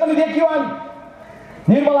दृश्य पनि देखियो। हामी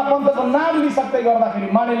निर्मला पन्तको नाम लिइसक्दै गर्दाखेरि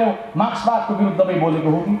मानिलिउँ मार्क्सवादको विरुद्धमै बोलेको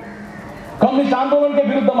हो कि, कम्युनिस्ट आन्दोलनकै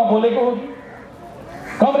विरुद्धमा बोलेको हो कि,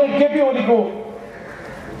 कमरेड केपी ओलीको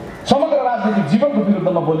समग्र राजनीतिक जीवनको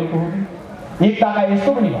विरुद्धमा बोलेको हो कि। एकताका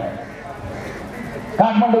यस्तो पनि भयो,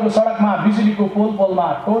 काठमाडौँको सडकमा, बिजुलीको पोलमा,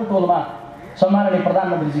 टोलमा सम्माननीय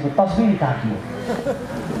प्रधानमन्त्रीजीको तस्बिर टाँकियो।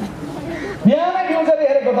 बिहानै भ्युजरले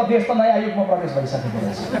हेरेको त देश त नयाँ युगमा प्रवेश भइसकेको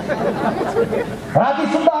रहेछ। राति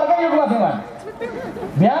सुत्दा अर्कै युगमा थियौँ हामी।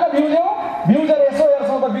 बिहान भ्युजर यसो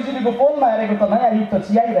हेर्छौँ त बिजुलीको पोलमा हेरेको त नयाँ युग त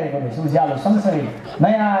चियाइरहेको रहेछ। उज्यालो सँगसँगै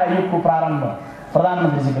नयाँ युगको प्रारम्भ,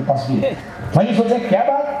 प्रधानमन्त्रीजीको तस्बिर। मैले सोचेँ क्या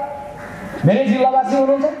बात, मेरै जिल्लावासी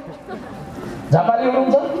हुनुहुन्छ, झापाली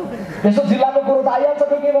हुनुहुन्छ, यसो जिल्लाको कुरो त आइहाल्छ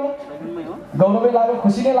कोही के बेला, गौरवै लाग्यो,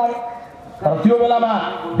 खुसी नै लाग्यो। तर त्यो बेलामा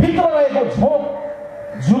भित्र रहेको झोक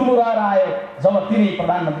जुर्मुराएर आयो जब तिनै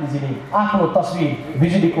प्रधानमन्त्रीजीले आफ्नो तस्बिर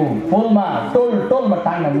बिजुलीको पोलमा टोलमा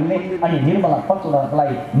टाङ्न मिल्ने अनि निर्मला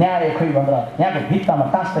पन्तलाई न्याय खोइ भनेर यहाँको भित्तामा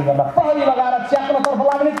टाँस्दै गर्दा प्रहरी लगाएर च्याप्नतर्फ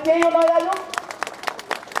लाग्ने त्यही हो नयाँ युग।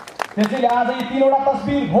 त्यसैले आज यी 3वटा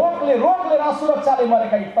तस्बिर भोकले, रोगले र असुरक्षाले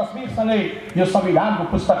मरेका यी तस्बिरसँगै यो संविधानको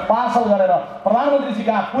पुस्तक पार्सल गरेर प्रधानमन्त्रीजी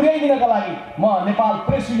कहाँ पुर्याइदिनका लागि म नेपाल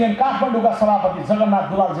प्रेस युनियन काठमाडौँका सभापति जगन्नाथ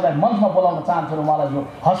दुलालजीलाई मञ्चमा बोलाउन चाहन्छु र उहाँलाई यो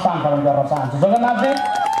हस्तान्तरण गर्न चाहन्छु।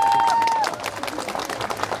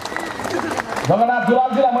 जगन्नाथ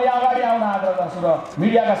दुलालजीलाई म यहाँ अगाडि आउन आग्रह गर्छु र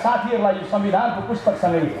मिडियाका साथीहरूलाई यो संविधानको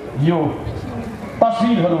पुस्तकसँगै यो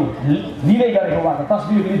तस्बिरहरू लिँदै गरेकोबाट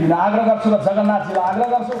तस्बिर लिदिन आग्रह गर्छु र जगन्नाथजीलाई आग्रह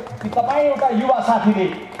गर्छु कि तपाईँ एउटा युवा साथीले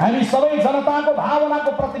हामी सबै जनताको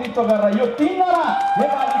भावनाको प्रतिनिधित्व गरेर यो 3 जना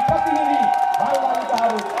नेपाली प्रतिनिधि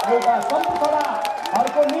बालबालिकाहरू एउटा सम्पूर्ण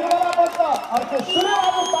अर्को निर्मला दत्त अर्को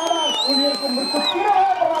सूर्यबाबु तामाङ उनीहरूको मृत्यु किन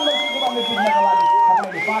भयो प्रधानमन्त्रीको भन्ने बुझ्नका लागि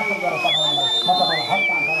तपाईँले पार्सल गरेर पठाउनुलाई म तपाईँलाई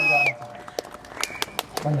हस्तान्तरण गर्न चाहन्छु।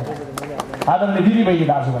 आदरणीय दिदीबहिनी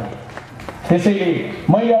दाजुभाइ, त्यसैले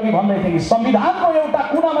मैले अघि भन्दै थिएँ कि संविधानको एउटा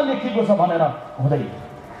कुनामा लेखिएको छ भनेर हुँदैन।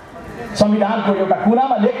 संविधानको एउटा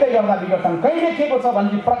कुनामा लेख्दै गर्दा विघटन कहीँ लेखिएको छ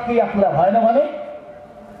भने प्रक्रिया पुरा भएन भने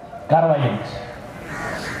कारबाही हुन्छ।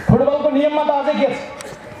 फुटबलको नियममा त अझै के छ,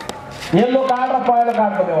 येल्लो कार्ड र पहेँलो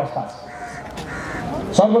कार्डको व्यवस्था छ।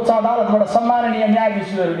 सर्वोच्च अदालतबाट सम्माननीय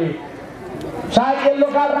न्यायाधीशहरूले सायद येल्लो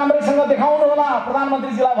कार्ड राम्रैसँग देखाउनु होला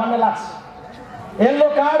प्रधानमन्त्रीजीलाई भन्ने लाग्छ। येल्लो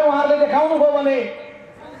कार्ड उहाँहरूले देखाउनु भयो भने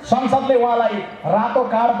संसदले उहाँलाई रातो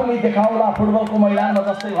कार्ड पनि देखाउला फुटबलको मैदानमा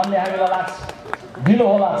जस्तै भन्ने हामीलाई लाग्छ। ढिलो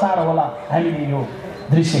होला चाँडो होला हामीले यो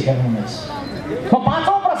दृश्य हेर्नुहुनेछ। म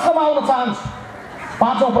 5औं प्रश्नमा आउन चाहन्छु।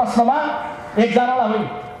 5औं प्रश्नमा एकजनालाई होइन,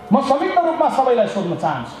 म संयुक्त रूपमा सबैलाई सोध्न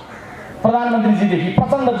चाहन्छु। प्रधानमन्त्रीजीदेखि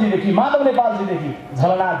प्रचण्डजीदेखि माधव नेपालजीदेखि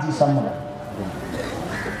झलनाथजीसम्म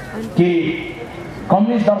कि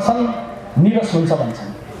कम्युनिस्ट दर्शन निरस हुन्छ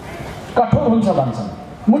भन्छन्, कठोर हुन्छ भन्छन्,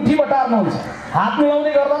 मुठी बटार्नुहुन्छ, हात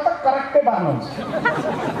मिलाउँदै गर्दा त करेक्टै पार्नुहुन्छ,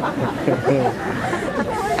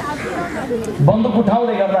 बन्दुक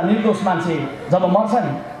उठाउँदै गर्दा निर्दोष मान्छे जब मर्छ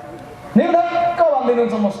नि निर्धक्क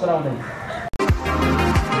भनिदिनुहुन्छ मुस्कुराउँदै।